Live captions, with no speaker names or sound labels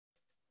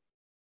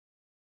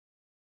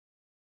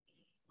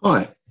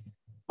Hi,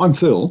 I'm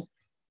Phil,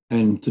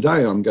 and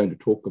today I'm going to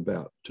talk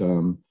about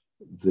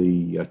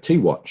the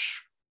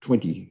T-Watch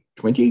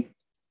 2020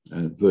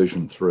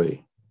 version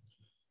 3.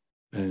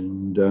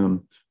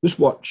 And this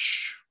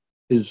watch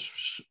is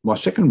my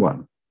second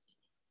one.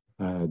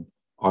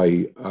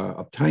 I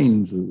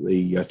obtained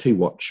the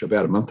T-Watch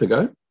about a month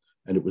ago,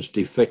 and it was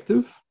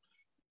defective,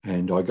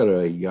 and I got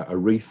a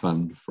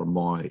refund from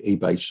my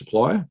eBay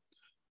supplier,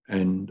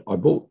 and I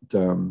bought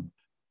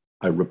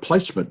a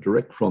replacement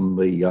direct from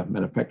the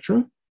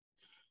manufacturer,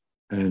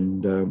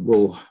 and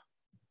we'll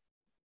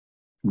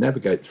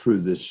navigate through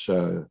this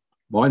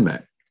mind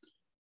map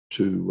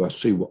to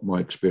see what my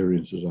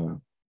experiences are.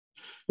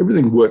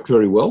 Everything worked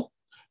very well.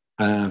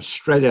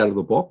 Straight out of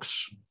the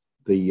box,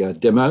 the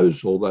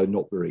demos, although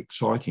not very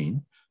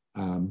exciting,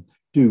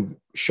 do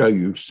show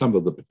you some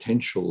of the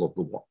potential of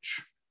the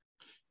watch.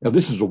 Now,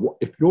 this is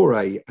if you're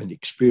an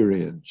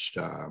experienced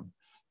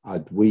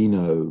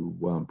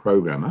Arduino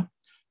programmer,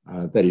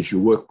 that is, you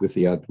work with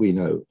the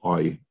Arduino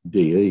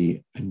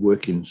IDE and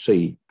work in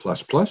C++,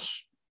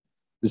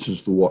 this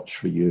is the watch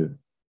for you.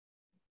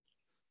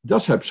 It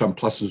does have some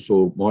pluses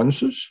or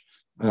minuses.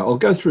 I'll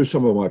go through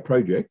some of my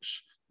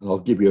projects and I'll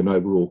give you an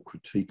overall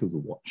critique of the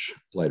watch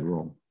later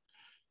on.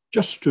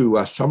 Just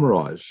to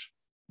summarize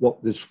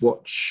what this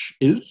watch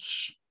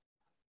is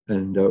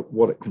and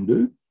what it can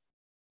do.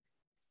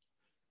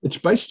 It's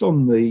based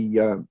on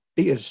the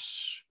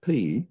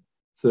ESP32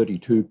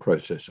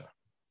 processor.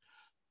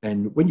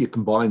 And when you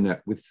combine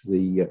that with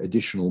the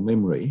additional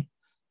memory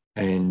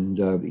and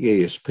the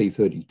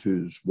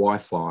ESP32's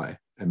Wi-Fi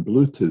and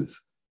Bluetooth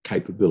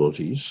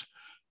capabilities,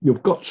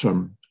 you've got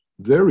some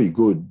very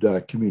good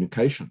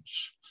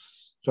communications.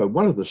 So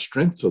one of the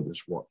strengths of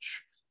this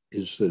watch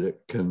is that it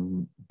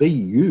can be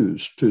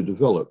used to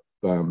develop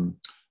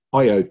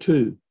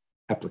IoT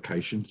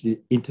applications, the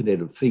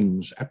Internet of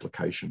Things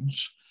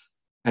applications,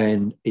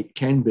 and it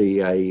can be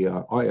a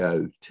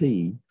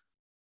IoT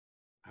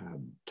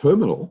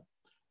terminal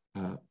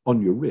on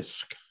your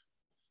wrist.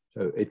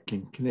 So it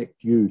can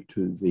connect you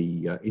to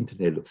the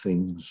Internet of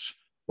Things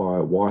via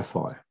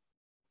Wi-Fi.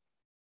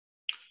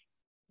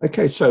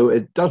 Okay, so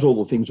it does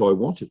all the things I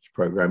want. It's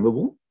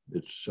programmable,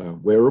 it's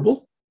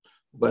wearable,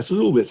 but it's a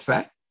little bit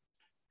fat,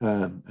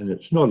 and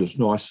it's not as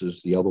nice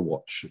as the other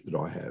watch that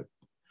I have.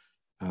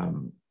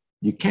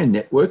 You can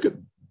network it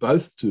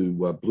both to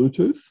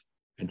Bluetooth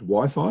and to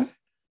Wi-Fi,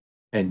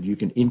 and you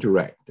can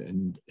interact,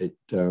 and it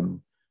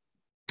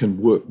can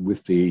work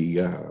with the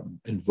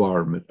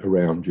environment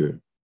around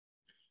you.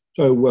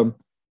 So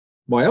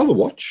my other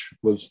watch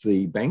was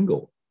the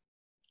Bangle,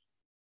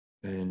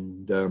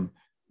 and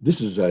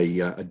this is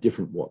a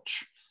different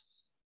watch.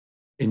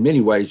 In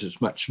many ways, it's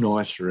much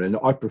nicer, and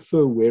I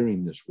prefer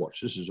wearing this watch.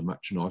 This is a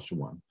much nicer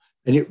one,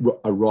 and it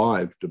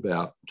arrived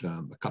about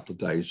a couple of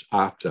days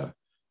after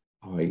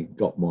I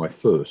got my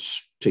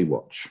first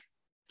T-Watch.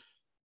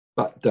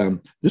 But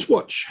this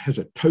watch has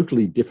a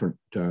totally different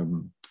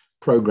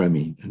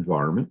programming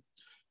environment,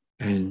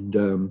 and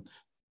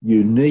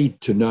you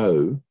need to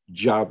know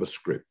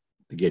JavaScript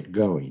to get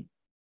going.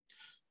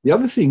 The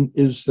other thing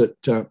is that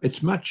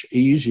it's much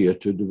easier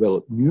to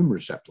develop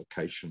numerous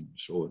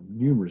applications or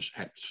numerous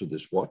apps for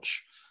this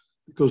watch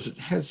because it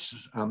has,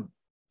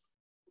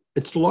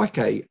 it's like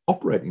an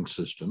operating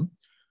system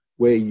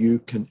where you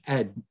can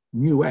add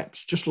new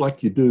apps just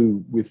like you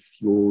do with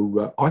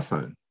your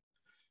iPhone.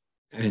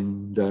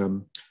 And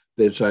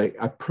there's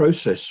a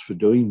process for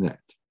doing that.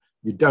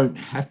 You don't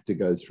have to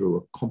go through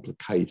a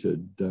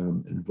complicated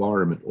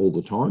environment all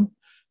the time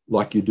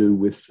like you do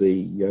with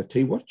the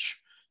T-Watch.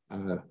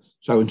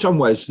 So in some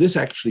ways, this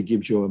actually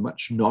gives you a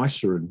much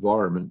nicer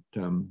environment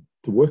to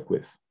work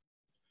with.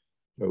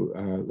 So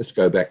let's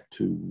go back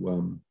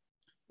to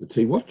the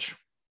T-Watch,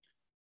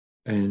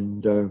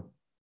 and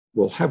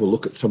we'll have a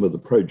look at some of the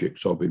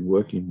projects I've been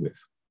working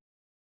with.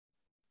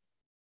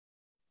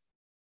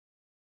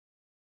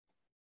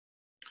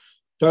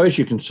 So as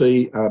you can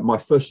see, my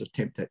first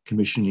attempt at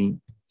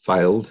commissioning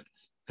failed,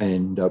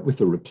 and with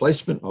the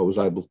replacement, I was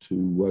able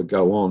to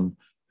go on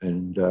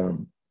and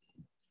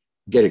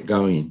get it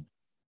going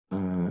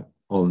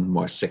on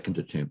my second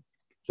attempt.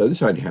 So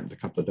this only happened a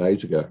couple of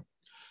days ago.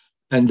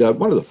 And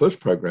one of the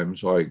first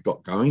programs I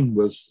got going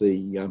was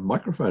the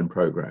microphone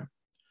program.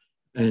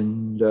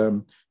 And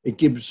it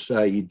gives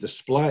a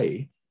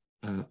display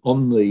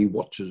on the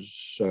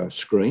watch's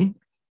screen,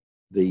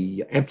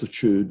 the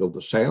amplitude of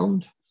the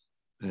sound,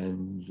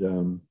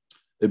 and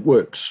it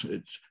works.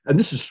 And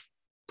this is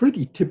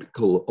pretty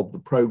typical of the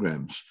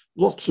programs.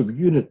 Lots of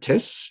unit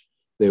tests,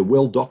 they're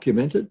well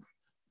documented.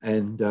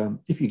 And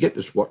if you get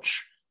this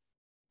watch,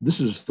 this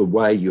is the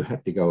way you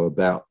have to go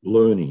about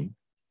learning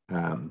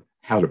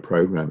how to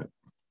program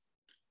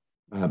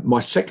it. My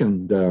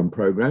second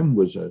program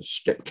was a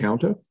step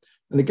counter.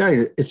 And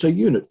again, it's a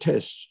unit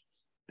test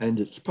and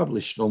it's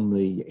published on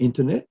the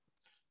internet.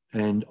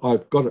 And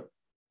I've got it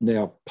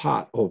now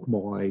part of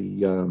my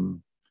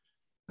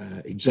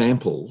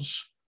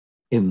examples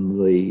in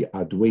the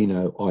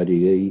Arduino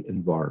IDE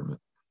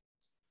environment.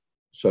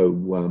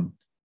 So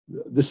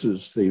this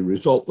is the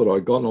result that I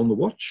got on the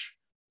watch.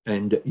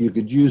 And you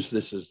could use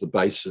this as the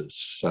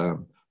basis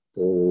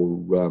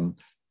for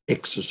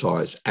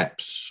exercise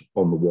apps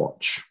on the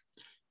watch.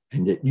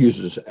 And it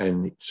uses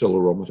an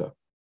accelerometer.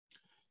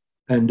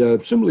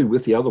 And similarly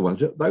with the other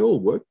ones, they all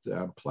work.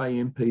 Play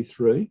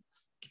MP3,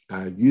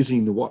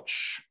 using the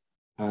watch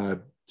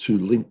to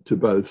link to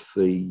both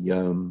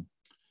the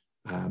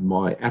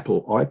my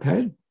Apple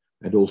iPad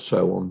and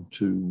also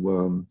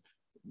onto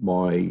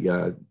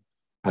my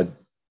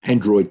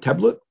Android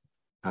tablet.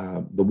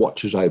 The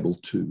watch is able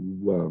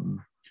to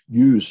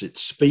use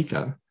its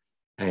speaker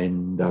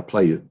and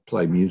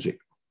play music.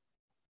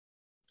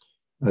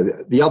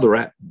 The other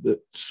app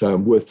that's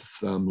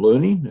worth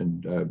learning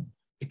and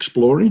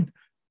exploring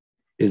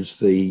is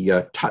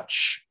the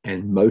touch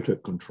and motor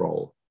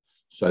control.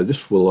 So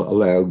this will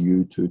allow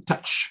you to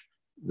touch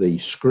the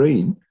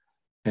screen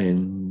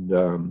and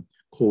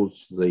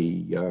cause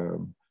the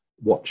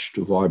watch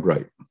to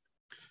vibrate.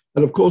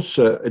 And of course,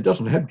 it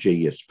doesn't have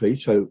GSP,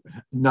 so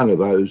none of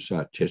those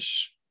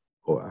tests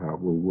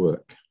will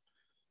work.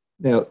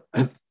 Now,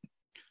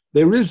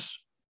 there is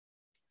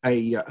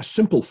a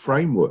simple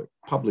framework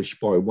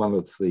published by one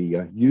of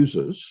the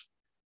users,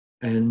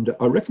 and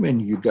I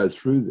recommend you go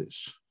through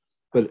this.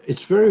 But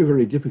it's very,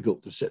 very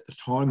difficult to set the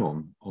time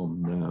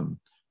on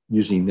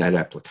using that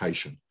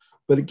application.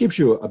 But it gives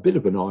you a bit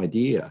of an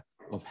idea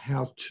of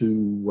how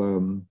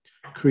to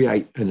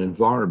create an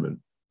environment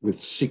with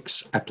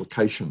 6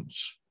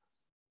 applications.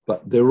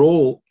 But they're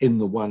all in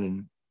the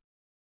one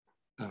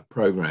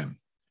program.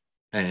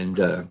 And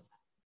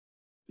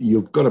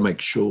you've got to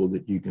make sure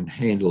that you can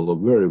handle a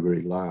very,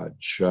 very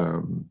large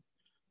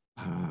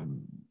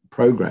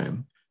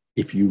program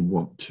if you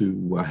want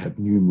to have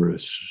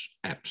numerous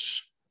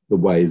apps the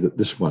way that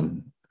this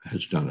one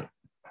has done it.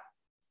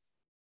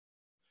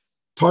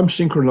 Time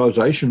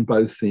synchronization,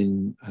 both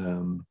in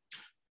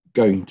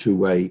going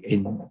to a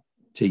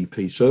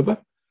NTP server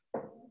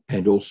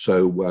and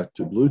also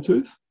to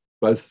Bluetooth,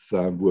 both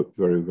work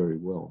very, very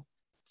well.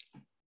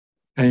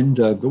 And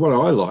the one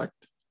I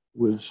liked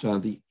was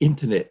the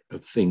Internet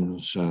of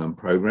Things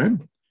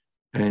program.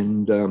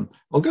 And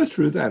I'll go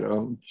through that.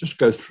 I'll just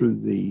go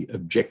through the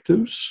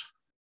objectives,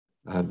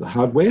 the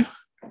hardware,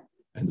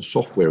 and the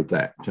software of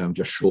that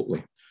just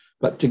shortly.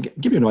 But to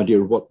give you an idea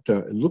of what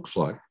it looks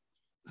like,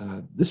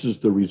 this is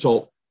the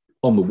result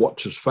on the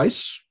watch's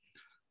face.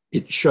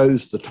 It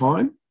shows the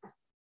time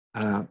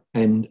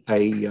and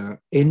a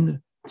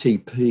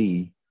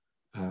NTP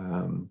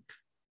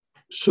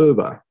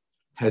server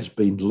has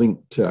been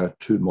linked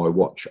to my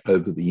watch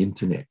over the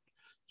internet.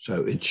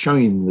 So it's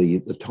showing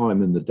the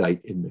time and the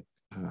date in the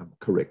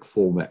correct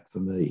format for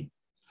me.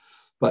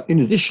 But in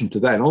addition to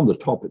that, on the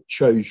top, it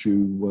shows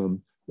you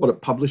what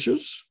it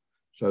publishes,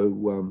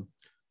 so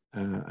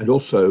and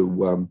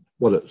also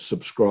what it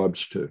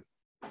subscribes to.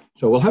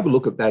 So we'll have a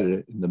look at that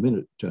in a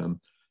minute.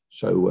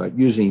 So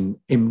using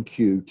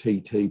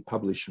MQTT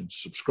publish and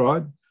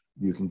subscribe,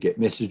 you can get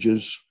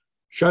messages,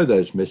 show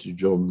those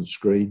messages on the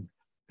screen,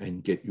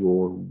 and get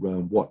your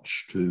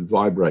watch to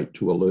vibrate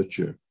to alert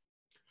you.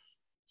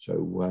 So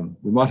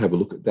we might have a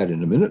look at that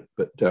in a minute,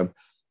 but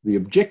the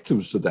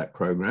objectives of that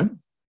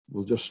program,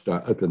 we'll just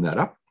open that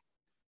up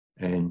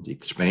and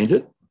expand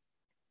it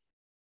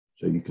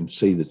so you can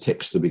see the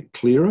text a bit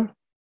clearer.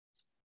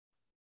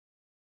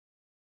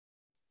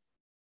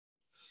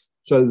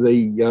 So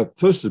the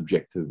first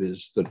objective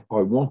is that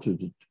I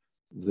wanted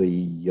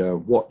the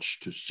watch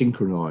to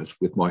synchronize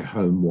with my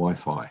home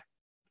Wi-Fi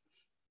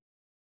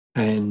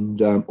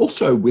and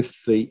also with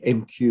the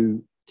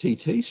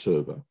MQTT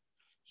server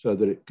so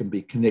that it can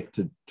be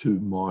connected to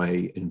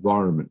my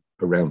environment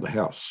around the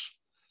house.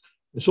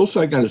 It's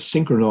also going to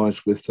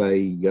synchronize with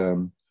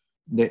a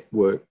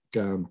network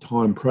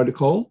time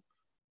protocol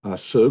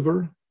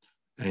server,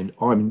 and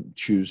I'm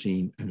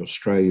choosing an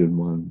Australian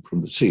one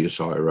from the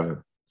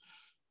CSIRO.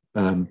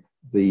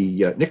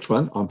 The next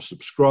one, I'm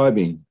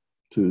subscribing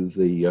to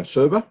the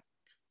server,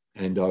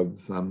 and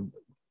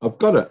I've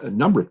got a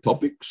number of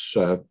topics,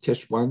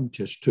 test 1,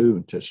 test 2,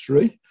 and test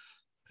 3,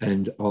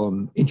 and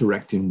I'm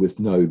interacting with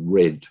Node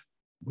Red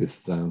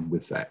with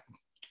that.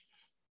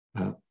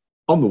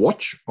 On the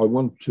watch, I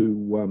want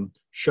to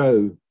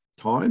show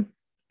time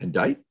and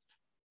date,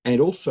 and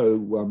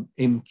also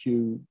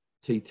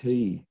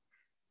MQTT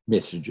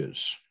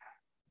messages.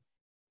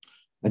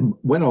 And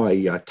when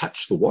I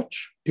touch the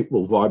watch, it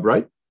will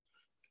vibrate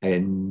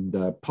and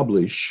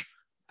publish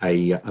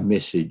a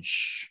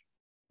message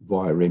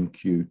via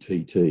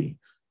MQTT.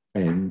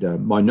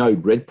 And my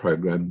Node Red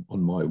program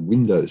on my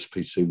Windows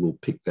PC will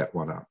pick that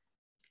one up.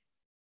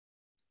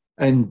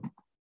 And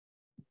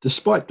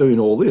despite doing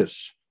all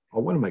this, I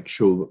want to make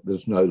sure that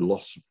there's no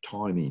loss of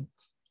timing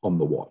on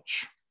the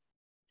watch.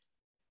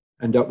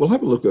 And we'll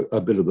have a look at a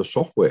bit of the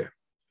software.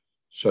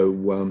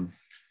 So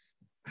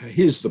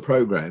here's the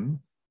program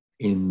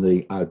in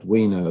the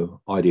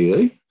Arduino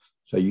IDE.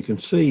 So you can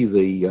see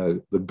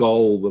the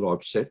goal that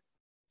I've set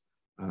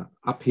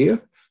up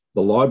here,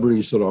 the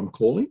libraries that I'm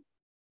calling,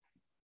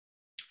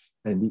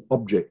 and the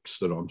objects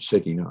that I'm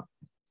setting up.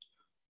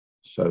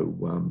 So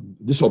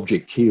this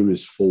object here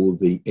is for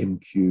the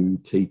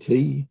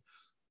MQTT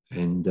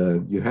and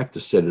you have to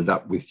set it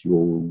up with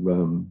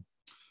your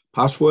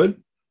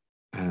password,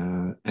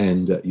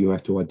 and you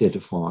have to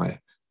identify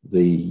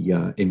the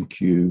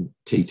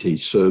MQTT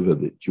server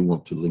that you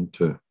want to link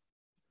to.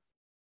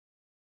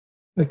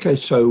 Okay,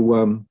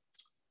 so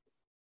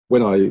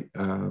when I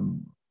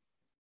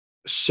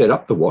set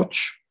up the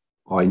watch,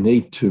 I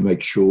need to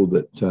make sure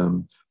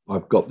that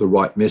I've got the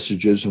right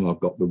messages and I've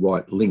got the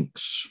right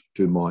links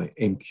to my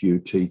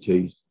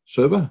MQTT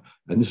server,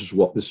 and this is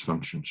what this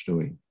function's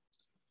doing.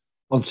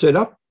 On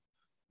setup,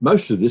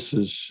 most of this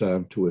is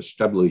to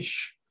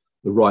establish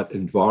the right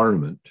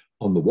environment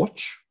on the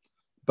watch,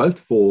 both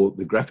for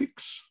the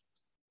graphics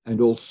and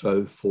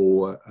also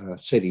for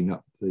setting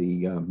up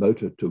the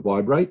motor to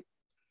vibrate.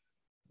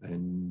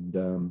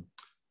 And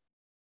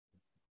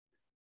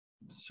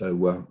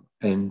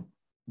and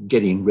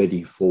getting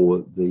ready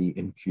for the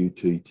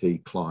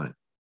MQTT client.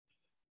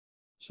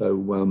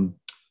 So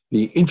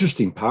the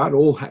interesting part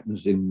all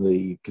happens in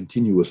the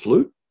continuous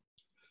loop.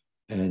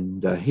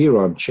 And here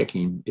I'm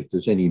checking if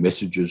there's any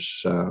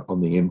messages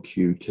on the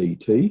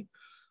MQTT.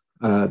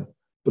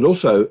 But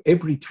also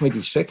every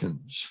 20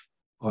 seconds,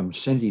 I'm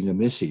sending a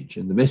message,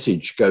 and the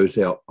message goes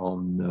out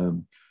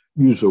on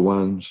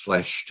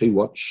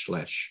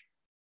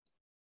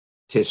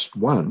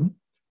user1/twatch/test1,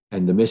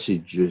 and the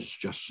message is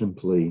just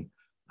simply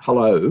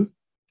hello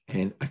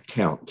and a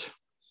count.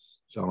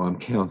 So I'm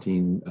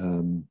counting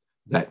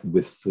that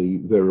with the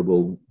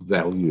variable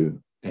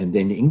value and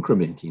then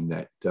incrementing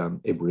that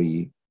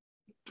every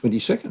 20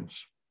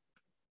 seconds.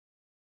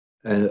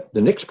 The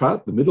next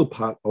part, the middle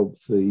part of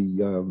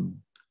the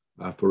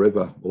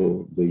forever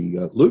or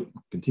the loop,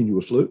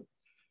 continuous loop,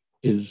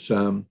 is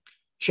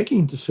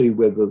checking to see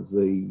whether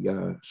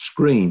the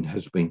screen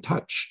has been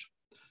touched.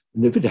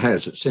 And if it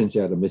has, it sends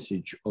out a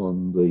message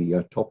on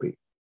the topic.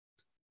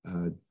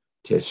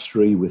 Test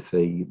 3 with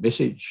the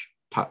message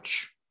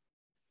touch.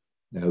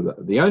 Now,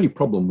 the only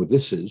problem with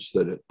this is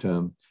that it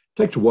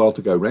takes a while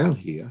to go around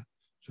here.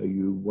 So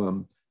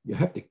you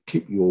have to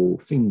keep your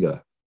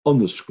finger on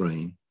the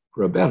screen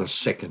for about a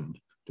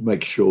second to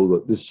make sure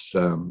that this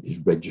is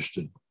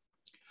registered.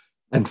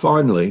 And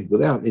finally,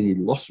 without any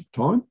loss of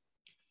time,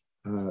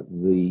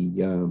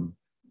 the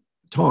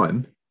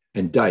time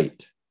and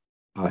date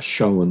are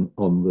shown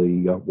on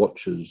the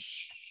watch's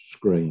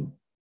screen.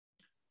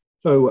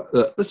 So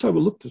let's have a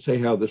look to see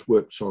how this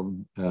works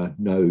on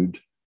Node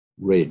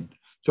Red.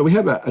 So we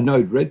have a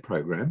Node Red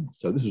program.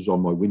 So this is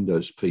on my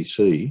Windows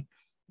PC.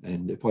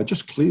 And if I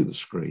just clear the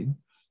screen,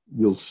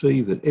 you'll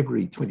see that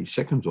every 20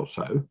 seconds or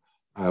so,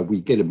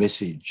 we get a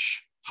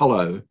message,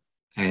 hello,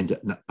 and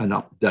an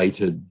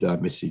updated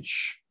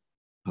message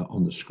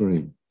on the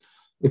screen.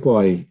 If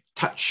I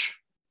touch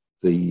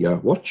the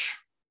watch,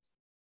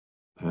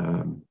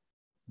 I'm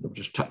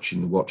just touching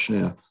the watch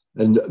now,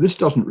 and this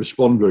doesn't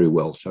respond very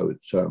well. So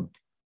it's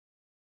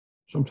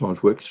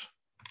sometimes works,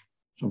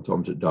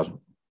 sometimes it doesn't.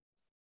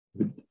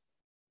 But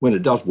when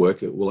it does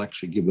work, it will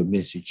actually give a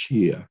message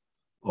here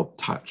of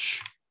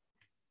touch.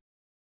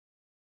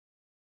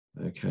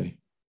 Okay.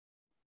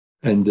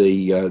 And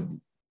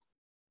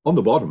on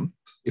the bottom,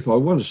 if I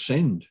want to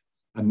send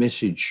a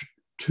message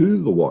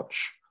to the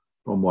watch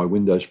from my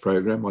Windows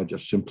program, I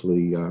just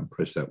simply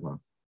press that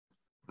one.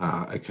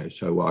 Okay,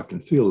 so I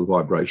can feel the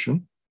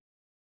vibration.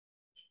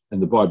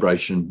 And the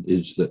vibration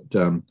is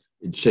that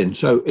it sends.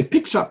 So it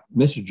picks up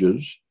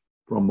messages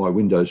from my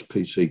Windows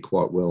PC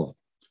quite well,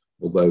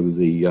 although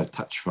the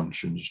touch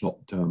function is not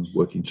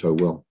working so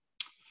well.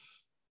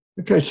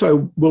 Okay,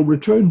 so we'll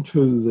return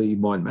to the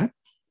mind map,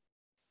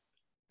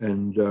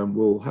 and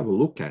we'll have a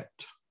look at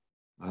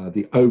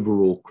the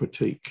overall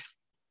critique.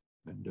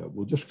 And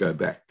we'll just go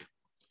back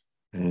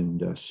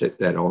and set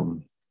that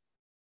on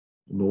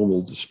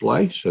normal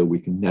display so we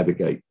can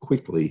navigate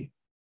quickly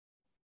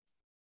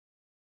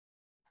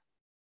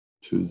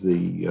to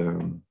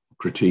the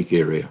critique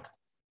area.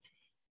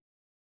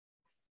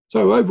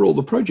 So overall,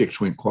 the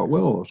projects went quite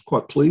well. I was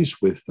quite pleased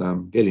with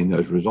getting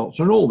those results,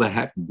 and all that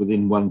happened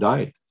within one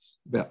day,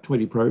 about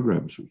 20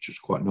 programs, which is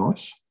quite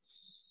nice.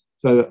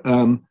 So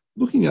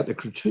looking at the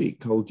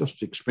critique, I'll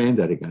just expand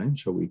that again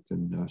so we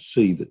can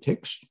see the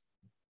text.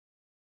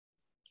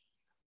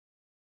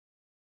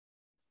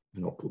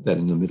 And I'll put that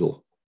in the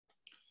middle.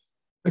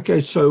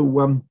 Okay,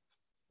 so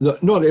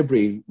not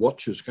every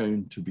watch is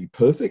going to be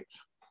perfect.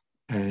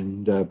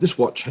 And this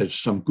watch has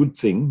some good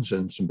things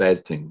and some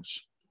bad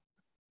things.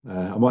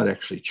 I might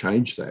actually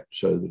change that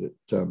so that it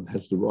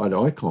has the right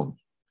icon.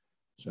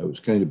 So it's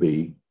going to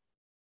be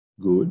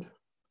good.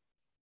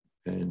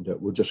 And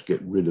we'll just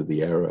get rid of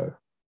the arrow.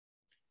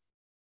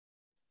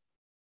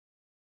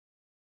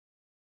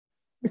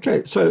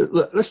 Okay, so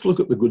let's look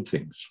at the good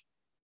things.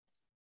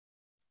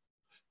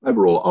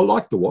 Overall, I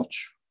like the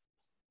watch.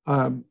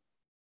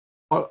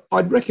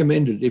 I'd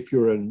recommend it if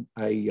you're an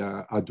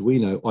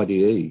Arduino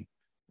IDE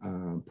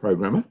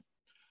programmer.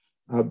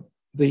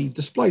 The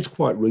display is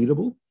quite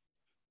readable,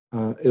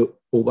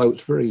 although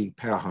it's very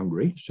power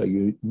hungry, so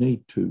you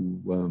need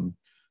to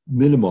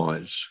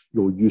minimize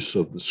your use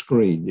of the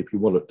screen if you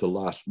want it to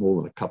last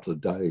more than a couple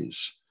of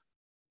days.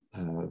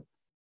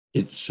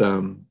 It's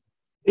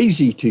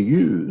easy to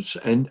use,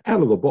 and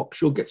out of the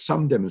box, you'll get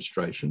some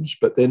demonstrations,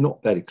 but they're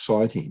not that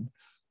exciting,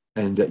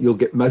 and you'll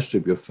get most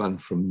of your fun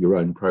from your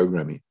own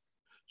programming.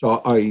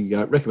 So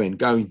I recommend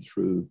going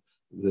through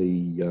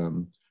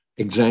the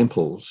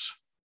examples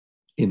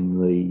in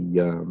the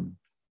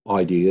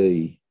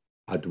IDE,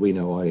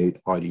 Arduino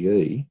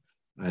IDE,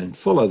 and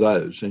follow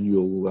those, and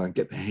you'll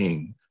get the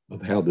hang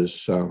of how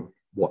this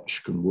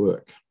watch can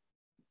work.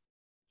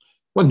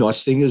 One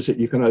nice thing is that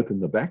you can open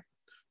the back.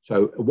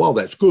 So while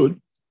that's good,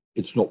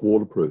 it's not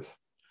waterproof,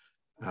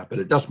 but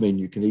it does mean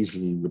you can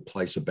easily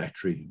replace a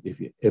battery if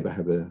you ever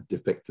have a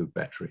defective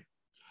battery.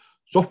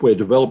 Software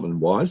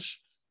development-wise,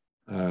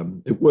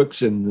 it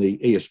works in the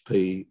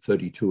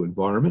ESP32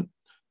 environment,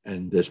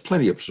 and there's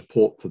plenty of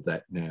support for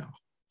that now.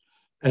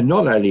 And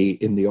not only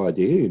in the IDE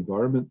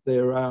environment,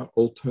 there are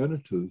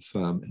alternative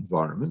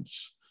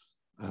environments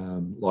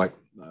like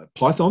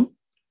Python,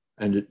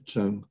 and it's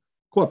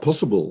quite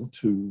possible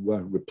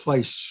to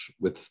replace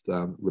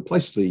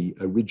the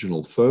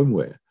original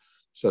firmware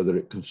so that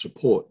it can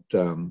support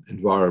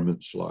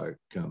environments like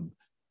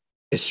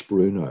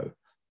Espruino,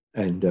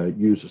 and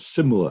use a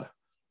similar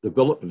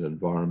development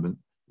environment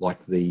like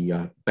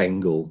the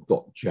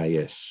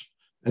Bangle.JS.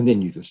 And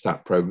then you can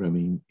start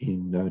programming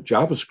in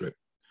JavaScript.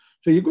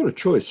 So you've got a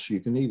choice.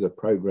 You can either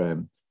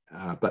program,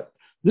 but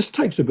this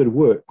takes a bit of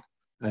work,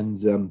 and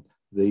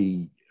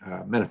the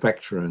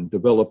manufacturer and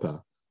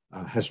developer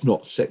has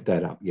not set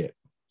that up yet.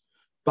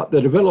 But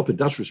the developer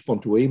does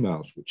respond to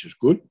emails, which is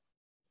good.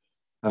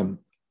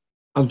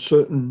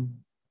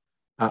 Uncertain,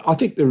 I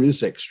think there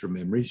is extra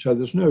memory, so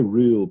there's no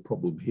real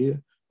problem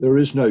here. There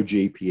is no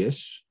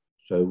GPS,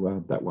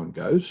 so that one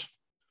goes.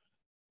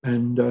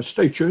 And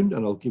stay tuned,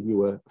 and I'll give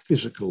you a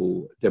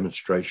physical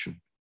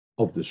demonstration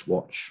of this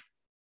watch.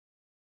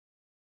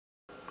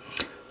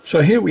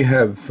 So here we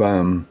have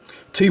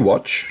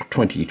TWatch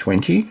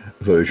 2020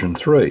 version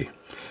 3,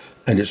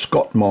 and it's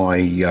got my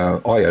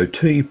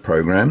IoT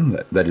program,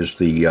 that is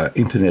the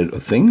Internet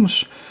of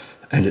Things,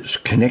 and it's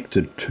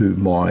connected to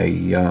my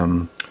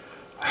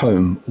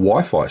home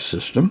Wi-Fi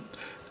system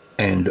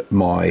and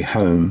my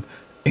home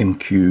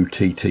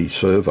MQTT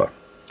server.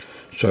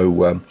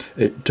 So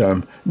it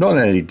not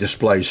only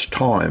displays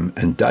time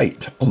and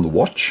date on the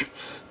watch,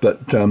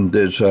 but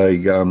there's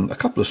a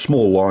couple of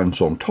small lines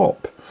on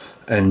top,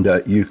 and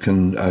you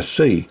can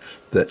see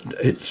that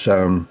it's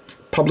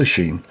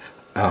publishing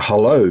a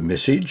hello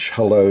message,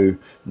 hello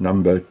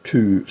number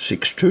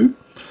 262,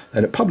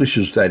 and it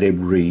publishes that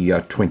every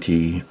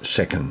 20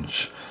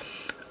 seconds.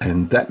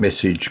 And that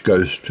message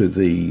goes to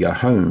the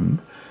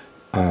home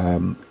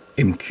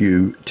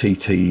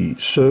MQTT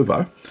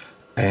server,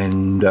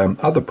 and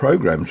other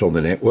programs on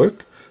the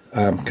network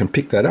can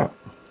pick that up.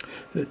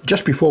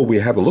 Just before we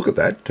have a look at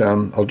that,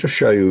 I'll just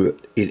show you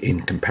it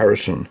in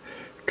comparison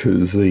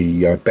to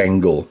the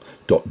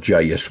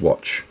Bangle.JS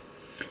watch.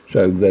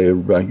 So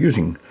they're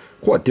using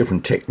quite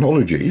different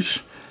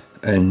technologies,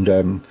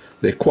 and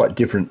they're quite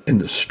different in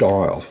the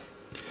style.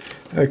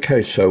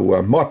 Okay,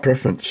 so my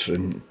preference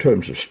in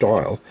terms of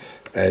style,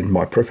 and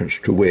my preference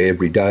to wear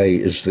every day,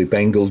 is the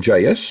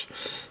Bangle.JS,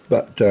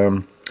 but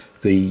the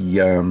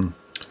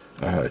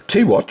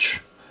TWatch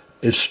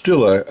is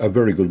still a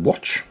very good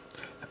watch,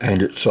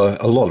 and it's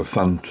a lot of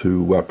fun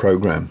to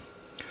program.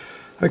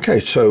 Okay,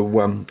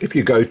 so if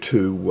you go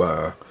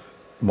to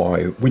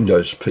my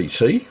Windows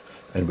PC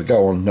and we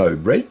go on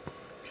Node-RED,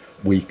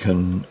 we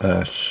can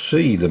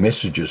see the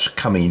messages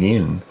coming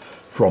in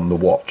from the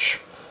watch.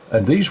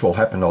 And these will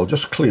happen. I'll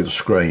just clear the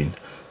screen,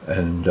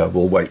 and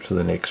we'll wait for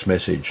the next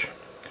message.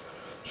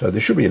 So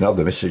there should be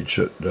another message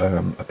that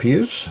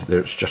appears. There,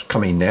 it's just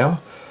coming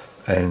now,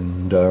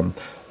 and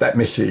that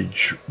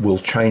message will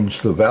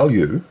change the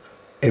value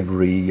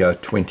every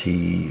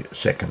 20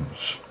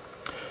 seconds.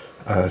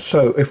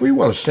 So if we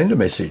want to send a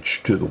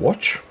message to the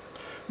watch,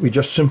 we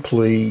just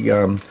simply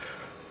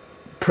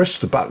press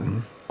the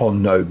button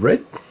on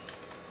Node-RED,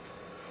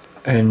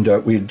 and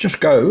we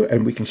just go,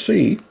 and we can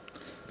see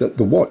that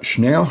the watch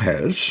now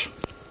has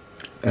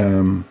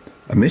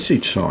a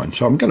message sign.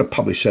 So I'm going to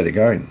publish that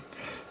again.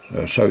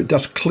 So it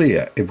does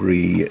clear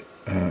every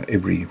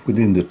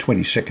within the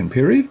 20-second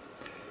period.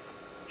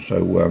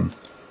 So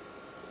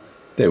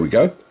there we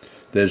go.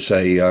 There's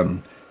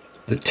the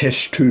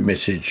test 2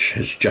 message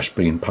has just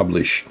been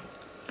published.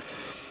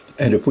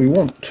 And if we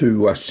want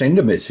to send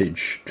a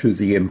message to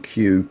the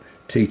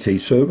MQTT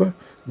server,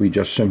 we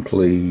just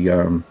simply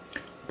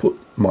put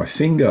my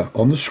finger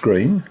on the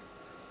screen,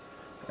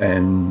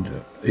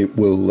 and it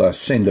will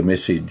send a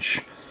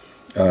message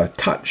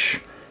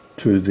touch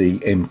to the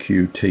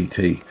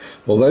MQTT.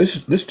 Although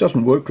this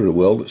doesn't work very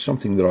well, it's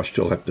something that I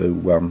still have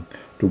to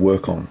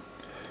work on.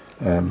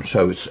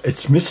 So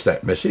it's missed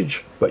that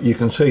message, but you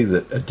can see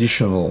that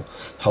additional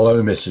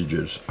hello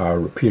messages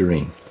are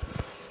appearing